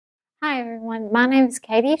Hi everyone, my name is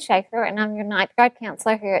Katie Schaefer and I'm your ninth grade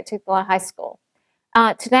counselor here at Tupelo High School.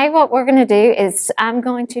 Today what we're going to do is I'm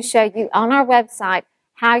going to show you on our website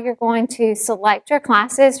how you're going to select your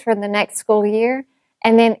classes for the next school year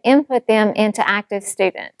and then input them into Active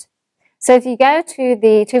Student. So if you go to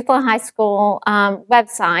the Tupelo High School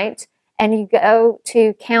website and you go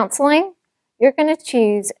to Counseling, you're going to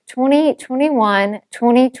choose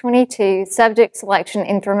 2021-2022 Subject Selection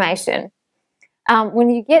Information. When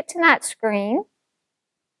you get to that screen,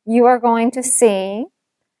 you are going to see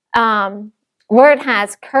where it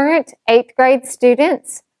has current 8th grade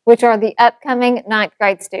students, which are the upcoming 9th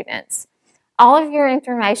grade students. All of your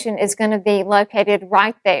information is going to be located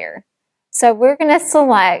right there. So we're going to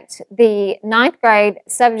select the 9th grade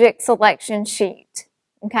subject selection sheet.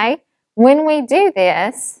 Okay? When we do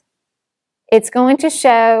this, it's going to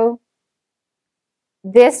show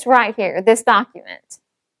this right here, this document.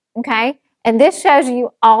 Okay? And this shows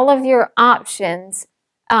you all of your options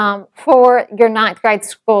for your 9th grade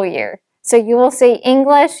school year. So you will see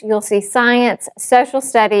English, you'll see science, social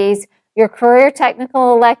studies, your career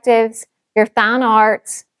technical electives, your fine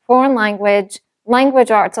arts, foreign language, language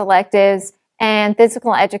arts electives, and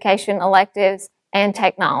physical education electives, and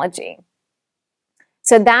technology.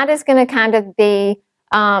 So that is going to kind of be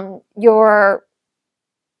your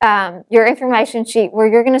information sheet where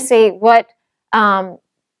you're going to see what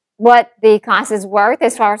the class is worth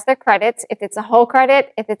as far as their credits, if it's a whole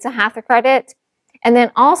credit, if it's a half a credit. And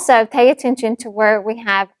then also pay attention to where we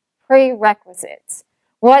have prerequisites.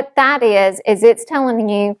 What that is it's telling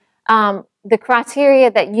you the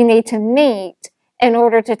criteria that you need to meet in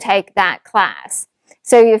order to take that class.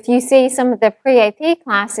 So if you see some of the pre-AP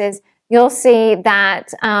classes, you'll see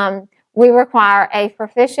that we require a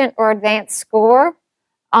proficient or advanced score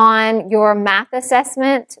on your math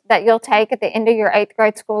assessment that you'll take at the end of your 8th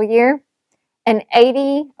grade school year, an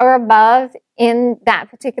 80 or above in that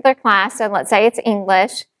particular class, so let's say it's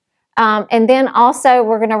English, and then also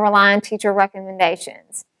we're going to rely on teacher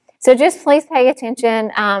recommendations. So just please pay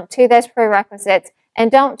attention to those prerequisites and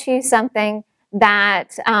don't choose something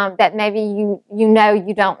that, that maybe you know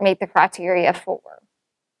you don't meet the criteria for.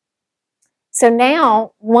 So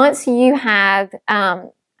now, once you have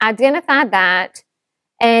identified that,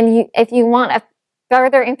 and if you want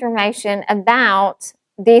further information about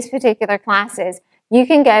these particular classes, you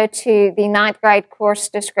can go to the 9th grade course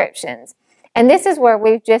descriptions. And this is where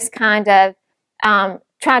we've just kind of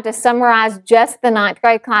tried to summarize just the 9th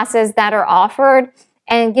grade classes that are offered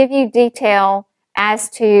and give you detail as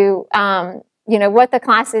to what the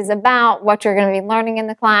class is about, what you're going to be learning in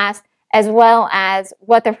the class, as well as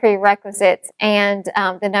what the prerequisites and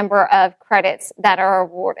the number of credits that are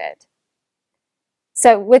awarded.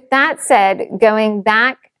 So with that said, going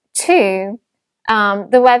back to the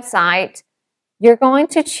website, you're going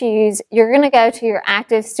to go to your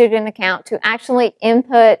active student account to actually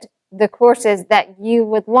input the courses that you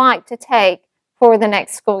would like to take for the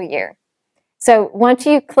next school year. So once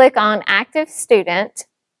you click on active student,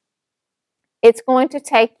 it's going to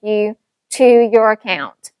take you to your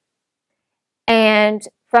account. And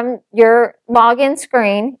from your login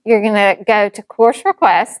screen, you're going to go to course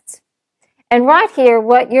requests. And right here,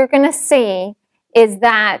 what you're going to see is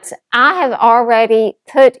that I have already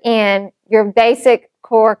put in your basic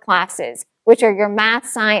core classes, which are your math,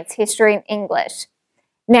 science, history, and English.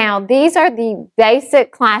 Now, these are the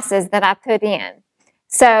basic classes that I put in.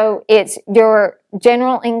 So it's your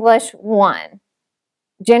General English 1,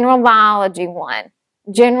 General Biology 1,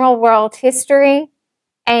 General World History,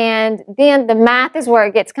 and then the math is where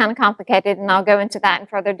it gets kind of complicated, and I'll go into that in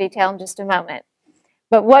further detail in just a moment.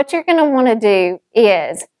 But what you're going to want to do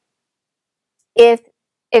is, if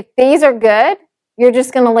these are good, you're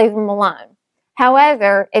just going to leave them alone.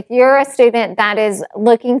 However, if you're a student that is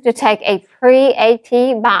looking to take a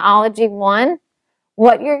pre-AP Biology 1,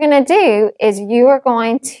 what you're going to do is you are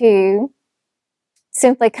going to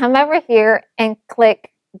simply come over here and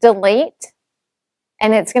click Delete.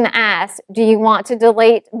 And it's going to ask, do you want to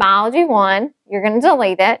delete Biology 1? You're going to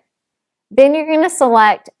delete it. Then you're going to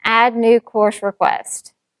select Add New Course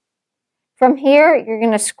Request. From here, you're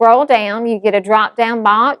going to scroll down. You get a drop-down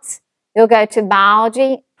box. You'll go to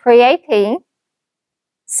Biology Pre-AP.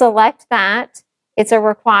 Select that. It's a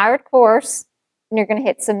required course, and you're going to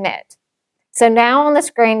hit Submit. So now on the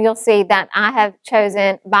screen, you'll see that I have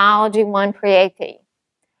chosen Biology 1 Pre-AP.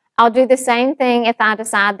 I'll do the same thing if I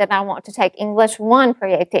decide that I want to take English 1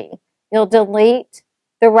 Pre-AP. You'll delete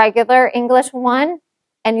the regular English 1,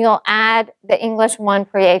 and you'll add the English 1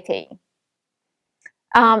 Pre-AP.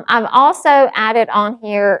 I've also added on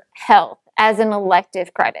here health as an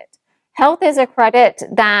elective credit. Health is a credit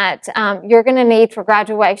that you're going to need for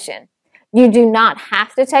graduation. You do not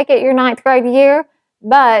have to take it your 9th grade year,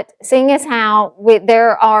 but seeing as how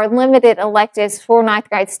there are limited electives for 9th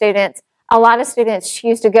grade students, a lot of students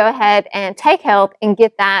choose to go ahead and take health and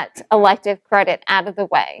get that elective credit out of the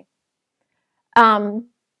way.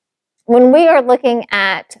 When we are looking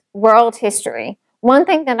at world history, one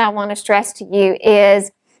thing that I want to stress to you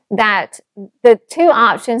is that the two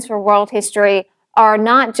options for world history are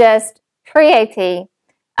not just pre-AT,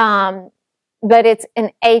 but it's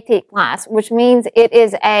an AT class, which means it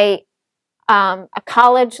is a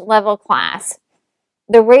college level class.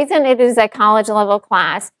 The reason it is a college level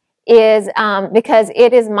class is because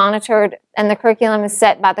it is monitored and the curriculum is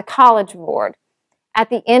set by the College Board. At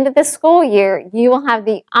the end of the school year, you will have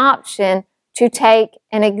the option to take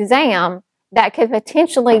an exam that could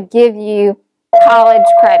potentially give you college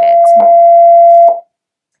credit.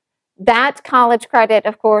 That college credit,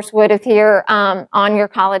 of course, would appear on your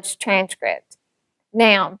college transcript.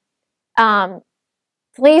 Now,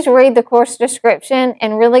 please read the course description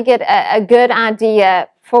and really get a good idea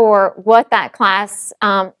for what that class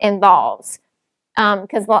involves.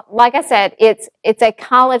 Because, like I said, it's a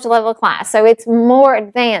college level class, so it's more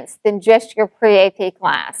advanced than just your pre-AP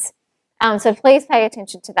class. So please pay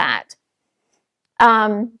attention to that.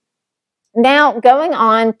 Now, going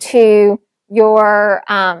on to your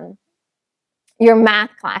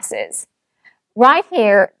math classes. Right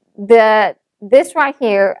here, this right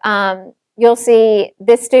here, you'll see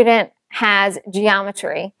this student has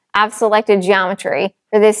geometry. I've selected geometry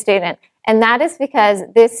for this student, and that is because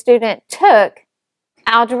this student took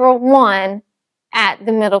Algebra 1 at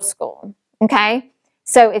the middle school, okay?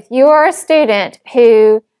 So if you are a student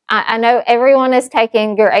who, I know everyone is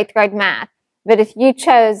taking your 8th grade math, but if you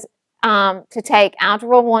chose to take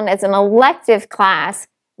Algebra 1 as an elective class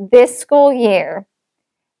this school year,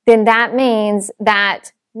 then that means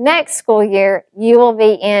that next school year you will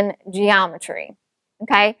be in geometry,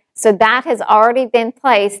 okay? So that has already been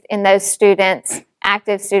placed in those students'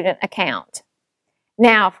 active student account.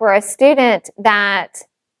 Now, for a student that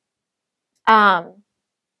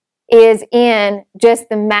is in just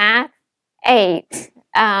the math 8th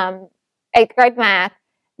grade math,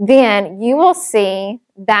 then you will see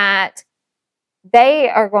that they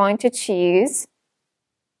are going to choose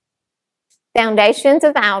Foundations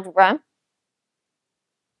of Algebra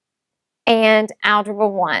and Algebra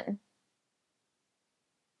 1.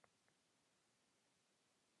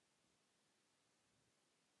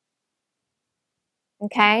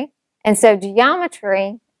 Okay, and so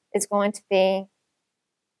geometry is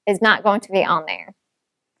not going to be on there.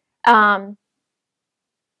 Okay,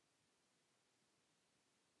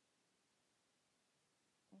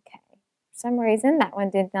 for some reason that one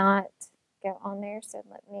did not go on there, so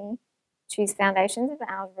let me choose Foundations of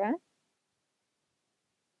Algebra.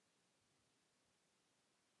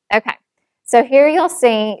 Okay, so here you'll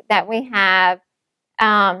see that we have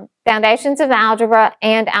Foundations of Algebra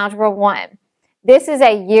and Algebra 1. This is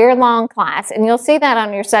a year-long class, and you'll see that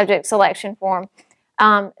on your subject selection form.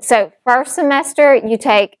 So first semester, you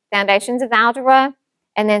take Foundations of Algebra,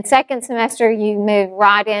 and then second semester, you move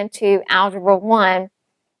right into Algebra 1,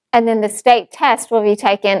 and then the state test will be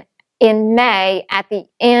taken in May at the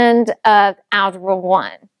end of Algebra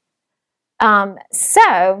 1.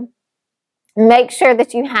 So make sure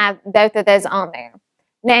that you have both of those on there.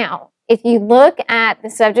 Now, if you look at the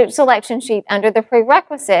subject selection sheet under the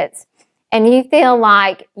prerequisites, and you feel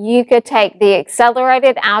like you could take the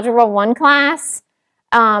accelerated Algebra 1 class,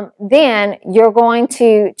 then you're going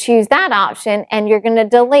to choose that option and you're going to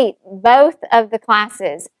delete both of the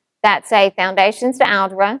classes that say Foundations to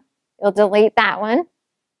Algebra. You'll delete that one.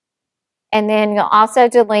 And then you'll also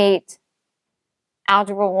delete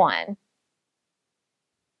Algebra 1.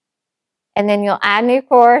 And then you'll add new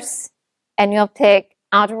course and you'll pick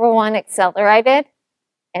Algebra 1 Accelerated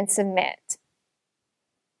and submit.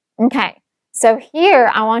 Okay. So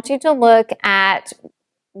here, I want you to look at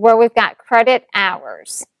where we've got credit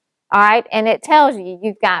hours, all right? And it tells you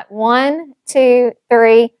you've got 1, 2,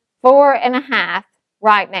 3, 4.5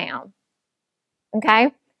 right now,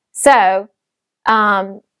 okay? So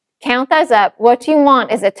count those up. What you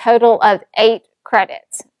want is a total of 8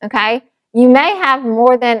 credits, okay? You may have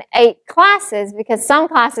more than 8 classes because some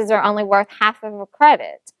classes are only worth half of a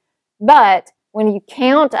credit. But when you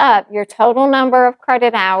count up your total number of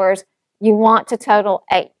credit hours, you want to total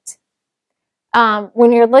 8.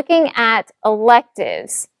 When you're looking at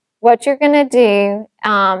electives, what you're going to do,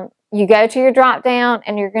 you go to your drop down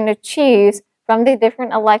and you're going to choose from the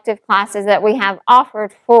different elective classes that we have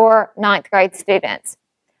offered for 9th grade students.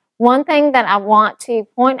 One thing that I want to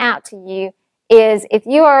point out to you is if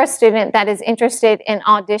you are a student that is interested in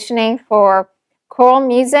auditioning for choral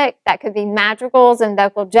music, that could be madrigals and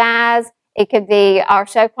vocal jazz, it could be our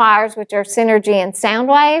show choirs, which are Synergy and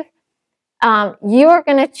Soundwave, you are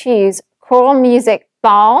going to choose choral music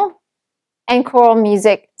fall and choral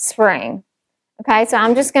music spring. Okay, so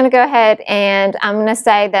I'm just going to go ahead and I'm going to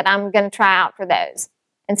say that I'm going to try out for those.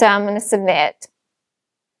 And so I'm going to submit.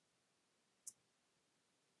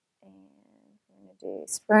 And I'm going to do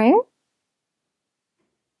spring.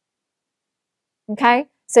 Okay,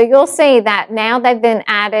 so you'll see that now they've been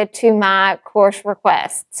added to my course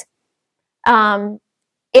requests.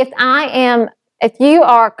 If you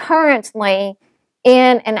are currently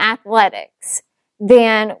in an athletics,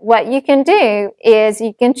 then what you can do is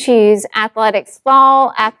you can choose athletics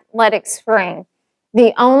fall, athletics spring.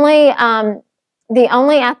 The only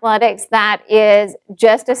athletics that is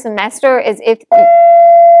just a semester is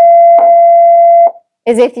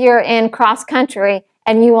if you're in cross country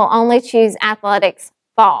and you will only choose athletics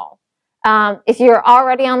fall. If you're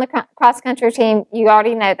already on the cross country team, you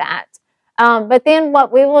already know that. But then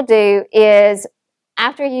what we will do is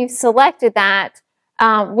after you've selected that,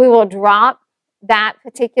 we will drop that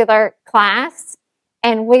particular class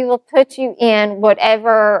and we will put you in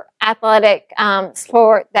whatever athletic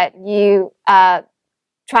sport that you tried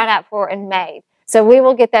out for and made. So we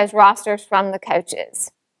will get those rosters from the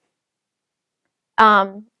coaches.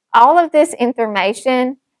 All of this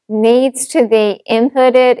information needs to be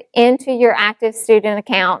inputted into your active student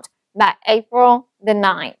account by April the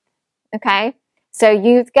 9th. Okay, so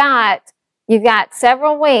you've got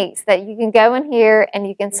several weeks that you can go in here and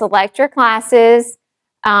you can select your classes,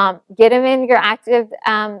 get them in your active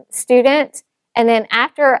student, and then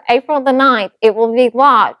after April the 9th, it will be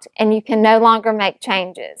locked and you can no longer make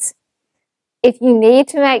changes. If you need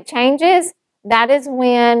to make changes, that is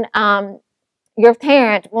when your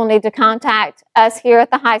parent will need to contact us here at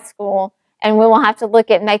the high school and we will have to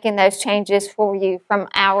look at making those changes for you from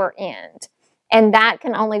our end. And that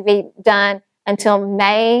can only be done until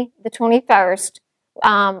May the 21st,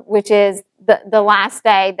 which is the last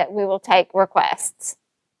day that we will take requests.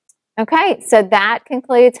 Okay, so that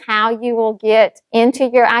concludes how you will get into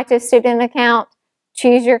your active student account,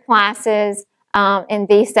 choose your classes, and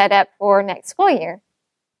be set up for next school year.